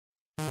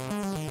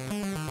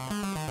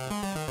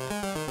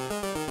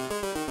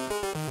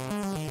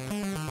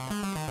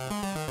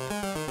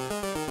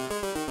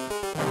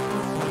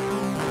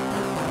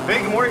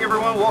Hey, good morning,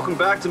 everyone. Welcome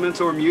back to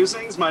Mentor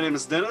Musings. My name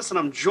is Dennis, and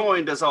I'm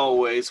joined, as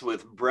always,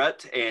 with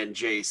Brett and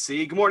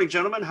JC. Good morning,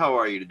 gentlemen. How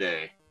are you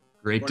today?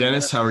 Great,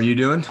 Dennis. How are you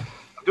doing?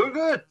 I'm doing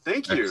good.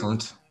 Thank you.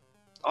 Excellent.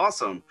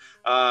 Awesome.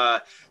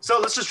 So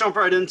let's just jump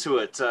right into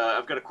it.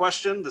 I've got a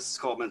question. This is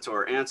called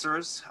Mentor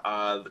Answers.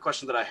 The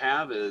question that I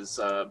have is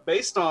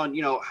based on,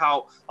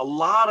 how a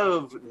lot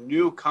of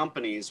new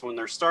companies, when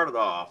they're started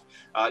off,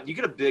 you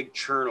get a big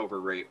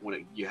turnover rate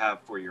you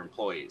have for your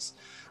employees.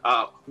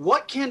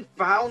 What can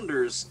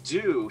founders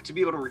do to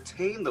be able to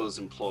retain those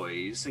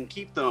employees and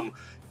keep them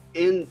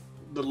in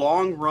the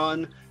long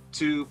run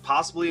to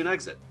possibly an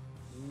exit?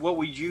 What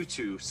would you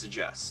two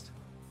suggest?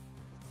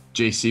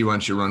 JC, why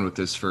don't you run with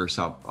this first?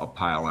 I'll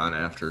pile on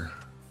after.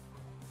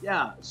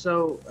 Yeah,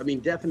 so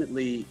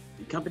definitely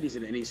companies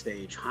at any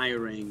stage,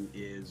 hiring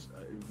is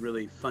a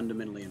really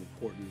fundamentally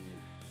important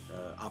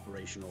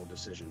operational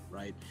decision,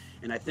 right?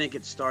 And I think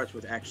it starts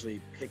with actually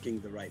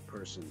picking the right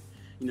person.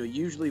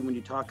 Usually when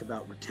you talk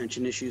about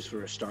retention issues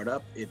for a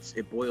startup,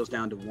 it boils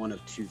down to one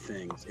of two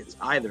things. It's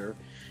either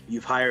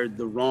you've hired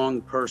the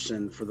wrong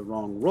person for the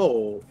wrong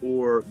role,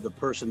 or the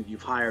person that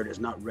you've hired is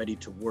not ready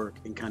to work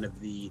in kind of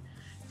the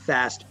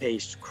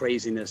fast-paced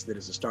craziness that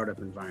is a startup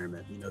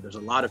environment. There's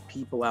a lot of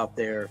people out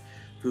there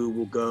who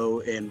will go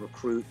and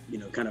recruit,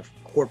 kind of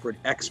corporate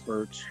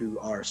experts who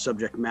are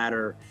subject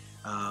matter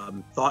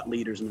thought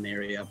leaders in an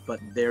area, but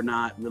they're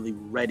not really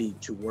ready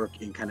to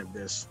work in kind of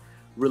this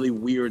really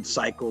weird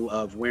cycle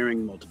of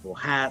wearing multiple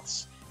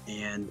hats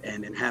and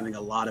having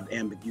a lot of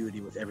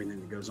ambiguity with everything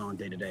that goes on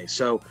day to day.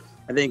 So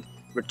I think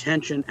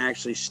retention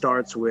actually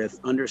starts with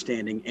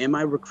understanding, am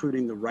I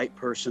recruiting the right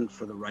person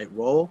for the right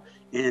role?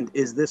 And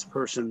is this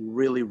person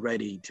really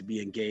ready to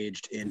be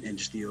engaged in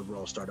just the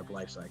overall startup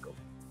life cycle?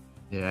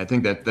 Yeah, I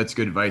think that's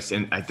good advice.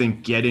 And I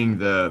think getting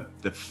the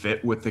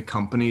fit with the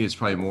company is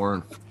probably more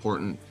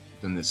important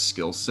than the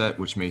skill set,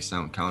 which may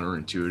sound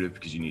counterintuitive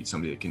because you need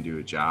somebody that can do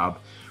a job.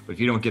 But if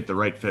you don't get the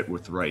right fit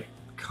with the right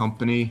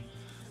company,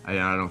 I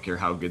don't care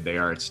how good they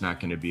are, it's not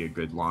going to be a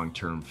good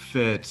long-term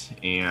fit.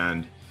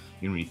 And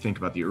when you think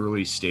about the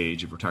early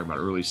stage, if we're talking about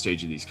early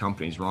stage of these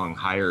companies, wrong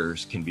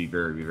hires can be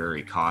very,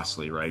 very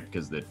costly, right?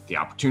 Because the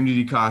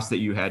opportunity cost that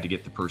you had to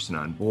get the person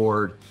on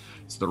board,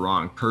 it's the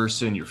wrong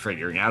person, you're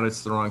figuring out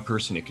it's the wrong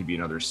person. It could be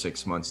another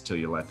 6 months till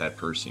you let that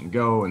person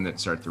go and then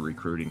start the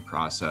recruiting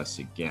process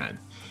again.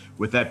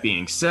 With that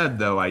being said,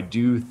 though, I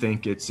do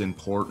think it's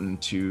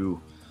important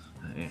to,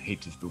 I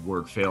hate the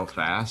word fail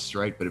fast,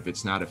 right? But if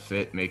it's not a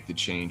fit, make the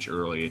change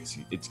early.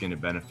 It's going to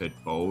benefit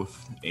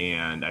both.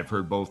 And I've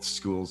heard both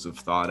schools of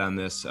thought on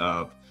this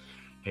of,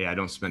 hey, I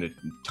don't spend a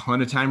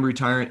ton of time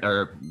retiring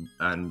or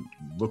on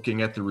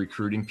looking at the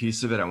recruiting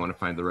piece of it. I want to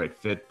find the right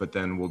fit, but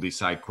then we'll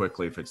decide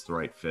quickly if it's the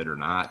right fit or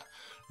not,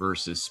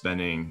 versus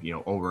spending,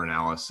 over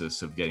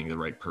analysis of getting the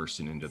right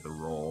person into the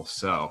role.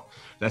 So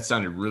that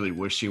sounded really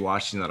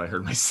wishy-washy that I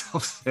heard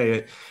myself say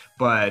it.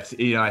 But,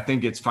 I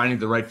think it's finding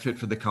the right fit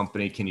for the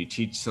company. Can you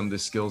teach some of the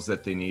skills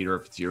that they need? Or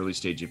if it's the early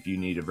stage, if you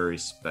need a very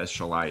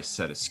specialized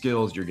set of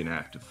skills, you're going to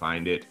have to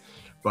find it.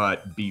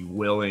 But be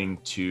willing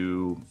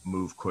to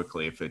move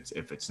quickly if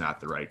it's not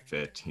the right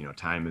fit.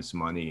 Time is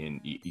money, and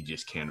you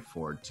just can't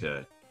afford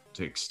to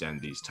extend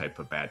these type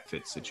of bad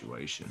fit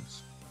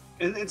situations.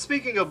 And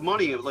speaking of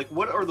money,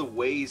 what are the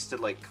ways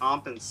to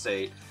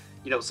compensate,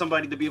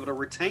 somebody to be able to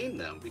retain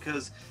them?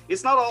 Because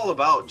it's not all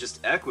about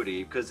just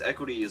equity, because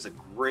equity is a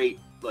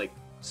great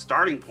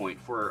starting point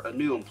for a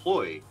new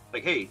employee.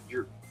 Hey,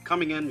 you're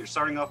coming in, you're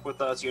starting off with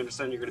us, you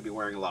understand you're going to be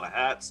wearing a lot of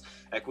hats.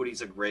 Equity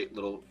is a great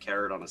little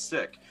carrot on a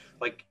stick.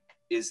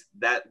 Is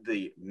that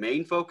the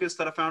main focus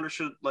that a founder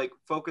should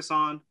focus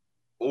on,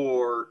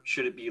 or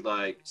should it be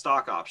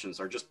stock options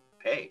or just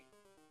pay?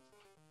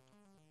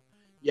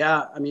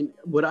 Yeah, I mean,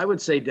 what I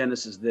would say,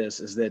 Dennis, is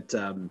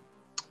that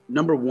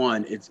number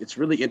one, it's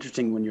really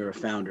interesting when you're a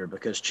founder,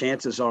 because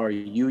chances are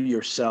you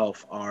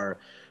yourself are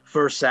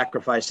first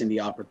sacrificing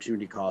the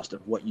opportunity cost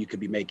of what you could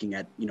be making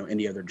at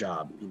any other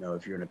job.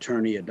 If you're an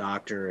attorney, a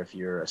doctor, if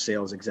you're a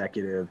sales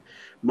executive,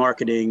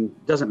 marketing,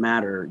 doesn't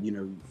matter.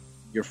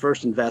 Your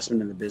first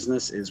investment in the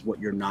business is what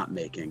you're not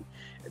making.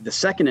 The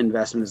second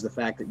investment is the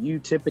fact that you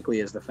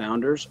typically, as the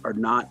founders, are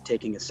not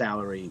taking a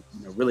salary,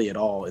 really at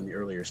all in the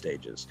earlier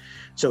stages.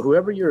 So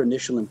whoever your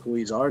initial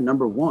employees are,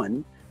 number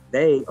one,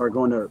 they are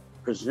going to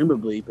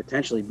presumably,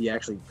 potentially be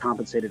actually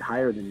compensated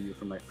higher than you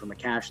from a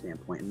cash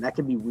standpoint. And that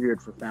can be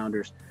weird for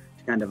founders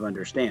to kind of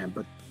understand.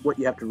 But what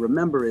you have to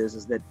remember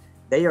is that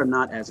they are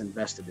not as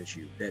invested as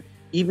you, that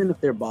even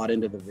if they're bought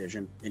into the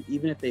vision, and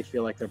even if they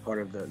feel like they're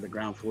part of the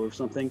ground floor of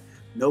something,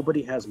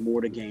 nobody has more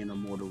to gain or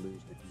more to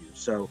lose than you.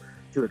 So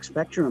to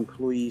expect your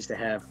employees to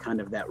have kind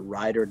of that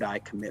ride or die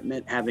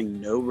commitment, having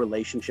no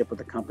relationship with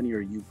the company or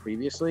you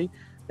previously,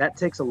 that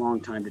takes a long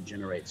time to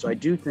generate. So I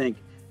do think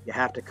you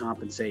have to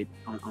compensate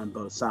on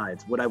both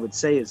sides. What I would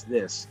say is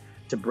this,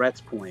 to Brett's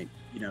point,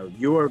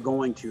 you are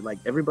going to,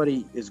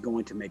 everybody is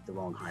going to make the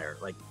wrong hire.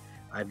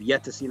 I've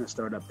yet to see a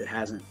startup that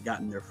hasn't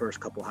gotten their first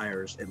couple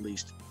hires, at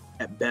least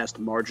at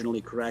best,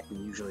 marginally correct,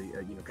 and usually,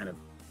 kind of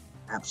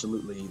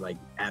absolutely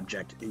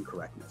abject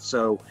incorrectness.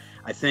 So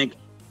I think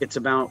It's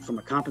about, from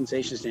a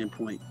compensation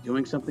standpoint,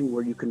 doing something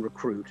where you can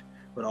recruit,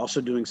 but also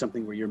doing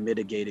something where you're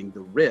mitigating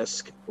the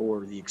risk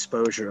or the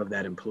exposure of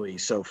that employee.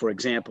 So for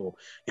example,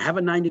 you have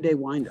a 90-day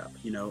windup,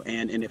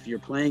 and if you're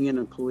playing an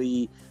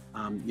employee,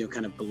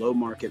 kind of below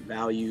market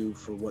value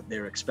for what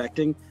they're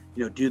expecting,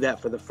 do that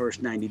for the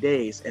first 90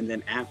 days. And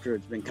then after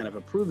it's been kind of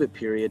a prove it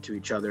period to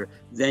each other,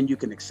 then you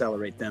can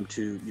accelerate them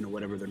to,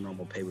 whatever their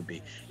normal pay would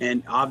be.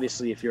 And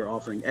obviously, if you're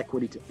offering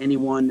equity to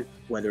anyone,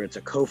 whether it's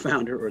a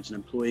co-founder or it's an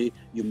employee,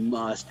 you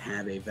must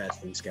have a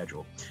vesting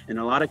schedule. In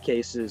a lot of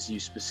cases, you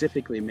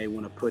specifically may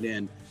want to put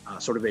in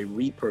sort of a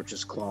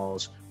repurchase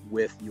clause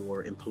with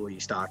your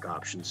employee stock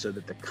options so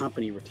that the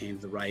company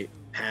retains the right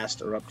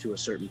past or up to a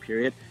certain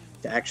period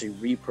to actually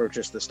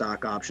repurchase the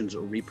stock options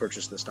or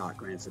repurchase the stock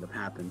grants that have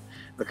happened.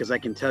 Because I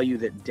can tell you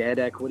that dead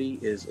equity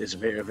is a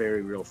very,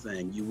 very real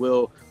thing. You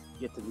will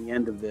get to the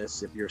end of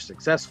this if you're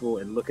successful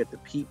and look at the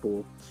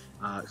people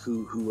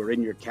who are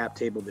in your cap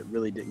table that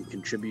really didn't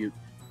contribute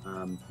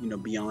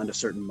beyond a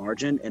certain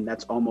margin. And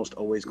that's almost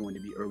always going to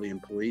be early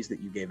employees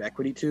that you gave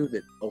equity to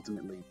that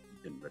ultimately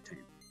you didn't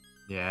retain.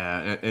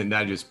 Yeah, and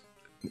I just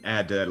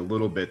add to that a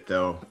little bit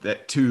though,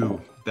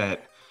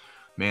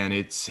 man,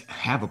 it's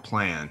have a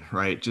plan,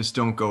 right? Just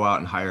don't go out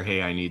and hire,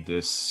 hey, I need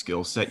this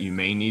skill set. You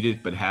may need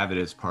it, but have it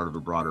as part of a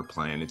broader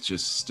plan. It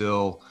just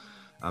still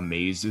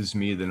amazes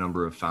me the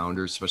number of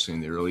founders, especially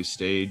in the early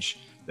stage,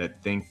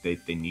 that think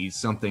they need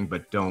something,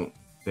 but don't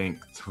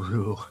think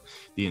through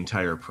the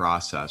entire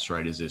process,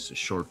 right? Is this a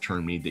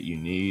short-term need that you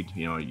need?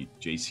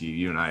 JC,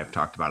 you and I have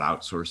talked about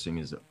outsourcing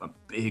is a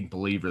big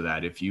believer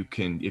that if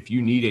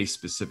you need a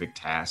specific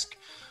task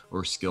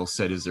or skill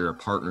set, is there a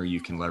partner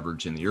you can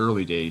leverage in the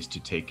early days to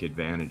take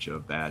advantage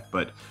of that?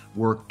 But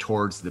work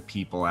towards the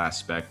people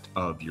aspect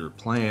of your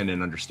plan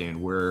and understand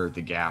where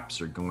the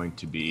gaps are going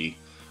to be,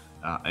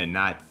 and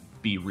not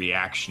be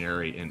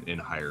reactionary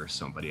and hire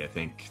somebody. I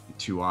think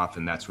too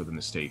often that's where the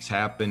mistakes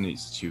happen.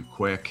 It's too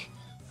quick.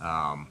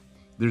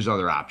 There's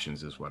other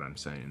options is what I'm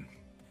saying.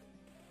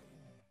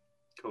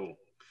 Cool.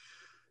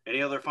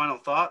 Any other final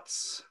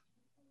thoughts?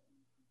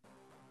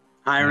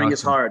 Hiring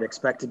is hard.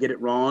 Expect to get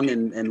it wrong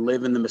and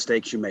live in the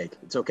mistakes you make.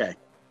 It's okay.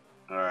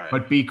 All right.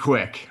 But be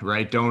quick,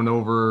 right? Don't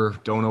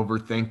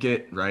overthink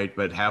it, right?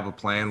 But have a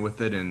plan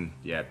with it and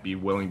be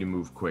willing to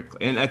move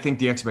quickly. And I think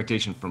the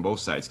expectation from both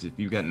sides, because if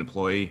you've got an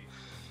employee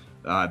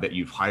that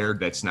you've hired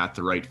that's not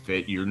the right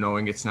fit, you're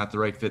knowing it's not the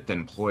right fit, the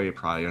employee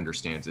probably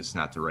understands it's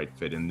not the right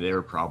fit and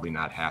they're probably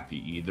not happy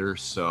either.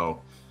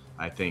 So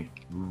I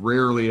think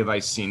rarely have I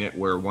seen it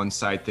where one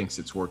side thinks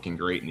it's working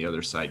great and the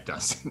other side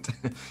doesn't.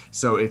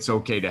 So it's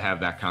okay to have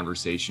that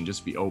conversation.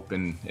 Just be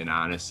open and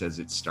honest as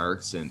it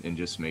starts and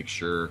just make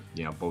sure,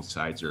 both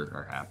sides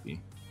are happy.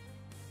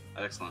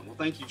 Excellent. Well,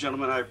 thank you,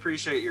 gentlemen. I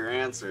appreciate your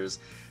answers.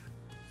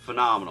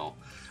 Phenomenal.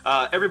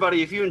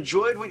 Everybody, if you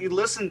enjoyed what you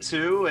listened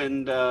to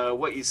and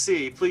what you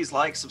see, please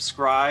like,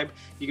 subscribe.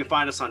 You can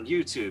find us on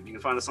YouTube. You can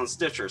find us on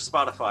Stitcher,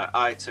 Spotify,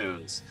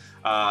 iTunes,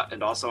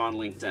 and also on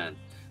LinkedIn.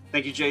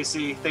 Thank you,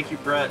 JC. Thank you,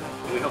 Brett.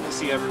 And we hope to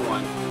see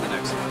everyone in the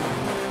next one.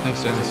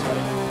 Thanks,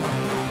 Dennis.